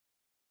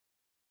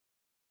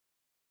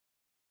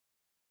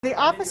The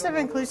Office of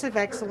Inclusive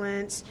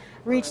Excellence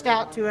reached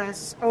out to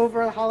us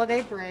over the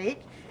holiday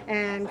break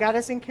and got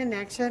us in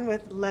connection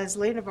with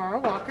Leslie Navarro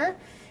Walker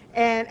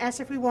and asked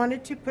if we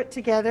wanted to put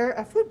together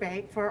a food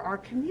bank for our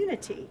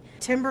community.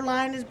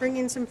 Timberline is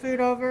bringing some food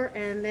over,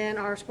 and then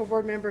our school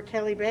board member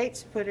Kelly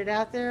Bates put it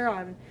out there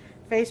on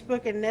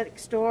Facebook and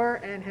next door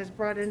and has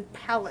brought in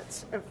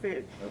pallets of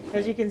food.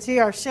 As you can see,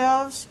 our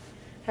shelves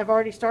have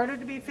already started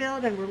to be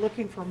filled, and we're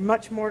looking for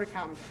much more to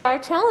come. Our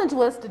challenge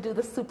was to do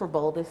the Super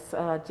Bowl this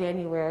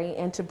January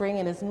and to bring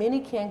in as many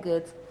canned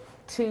goods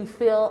to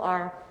fill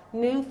our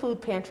new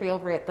food pantry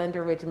over at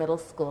Thunder Ridge Middle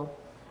School.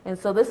 And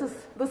so this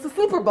is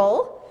Super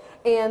Bowl,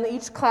 and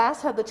each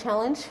class had the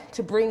challenge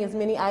to bring as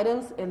many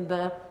items, and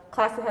the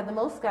class that had the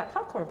most got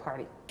popcorn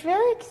party. It's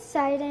really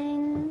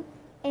exciting,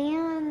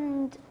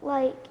 and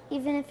like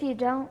even if you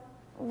don't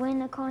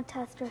win a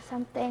contest or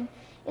something,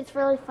 it's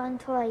really fun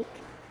to like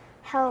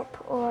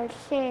help or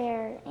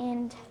share,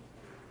 and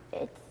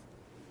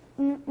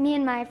me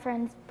and my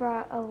friends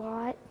brought a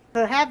lot.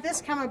 To have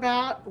this come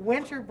about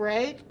winter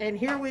break, and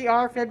here we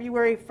are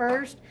February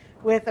 1st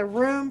with a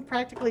room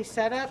practically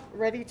set up,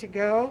 ready to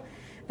go.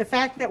 The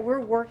fact that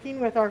we're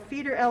working with our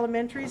feeder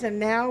elementaries, and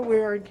now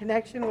we're in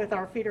connection with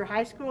our feeder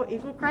high school,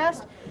 Eagle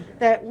Crest,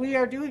 that we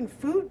are doing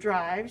food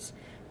drives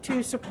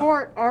to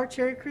support our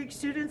Cherry Creek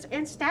students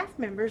and staff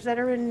members that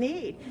are in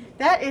need.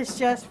 That is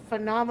just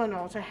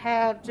phenomenal to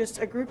have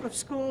just a group of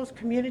schools,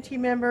 community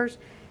members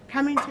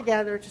coming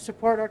together to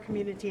support our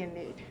community in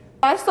need.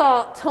 I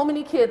saw so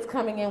many kids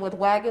coming in with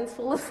wagons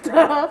full of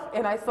stuff,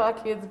 and I saw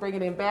kids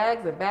bringing in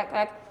bags and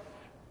backpacks.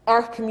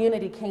 Our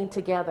community came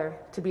together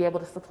to be able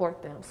to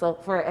support them. So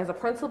as a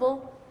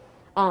principal,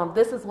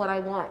 this is what I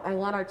want. I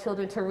want our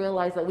children to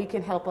realize that we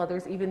can help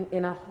others even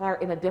in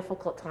a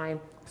difficult time.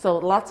 So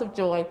lots of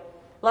joy.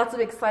 Lots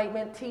of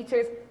excitement.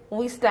 Teachers, when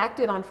we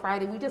stacked it on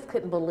Friday, we just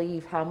couldn't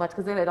believe how much,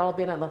 because it had all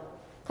been on the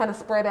kind of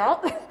spread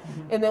out,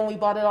 and then we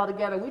bought it all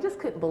together. We just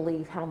couldn't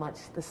believe how much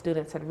the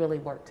students had really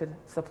worked to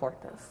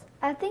support this.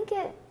 I think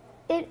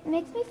it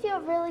makes me feel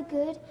really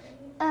good.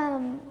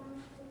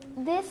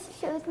 This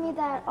shows me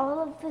that all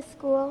of the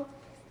school,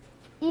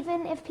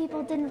 even if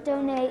people didn't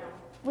donate,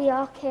 we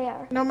all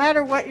care. No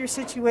matter what your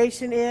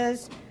situation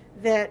is,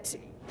 that,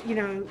 you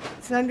know,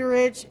 Thunder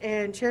Ridge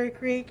and Cherry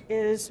Creek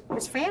is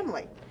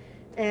family.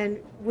 And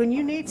when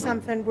you need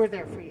something, we're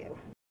there for you.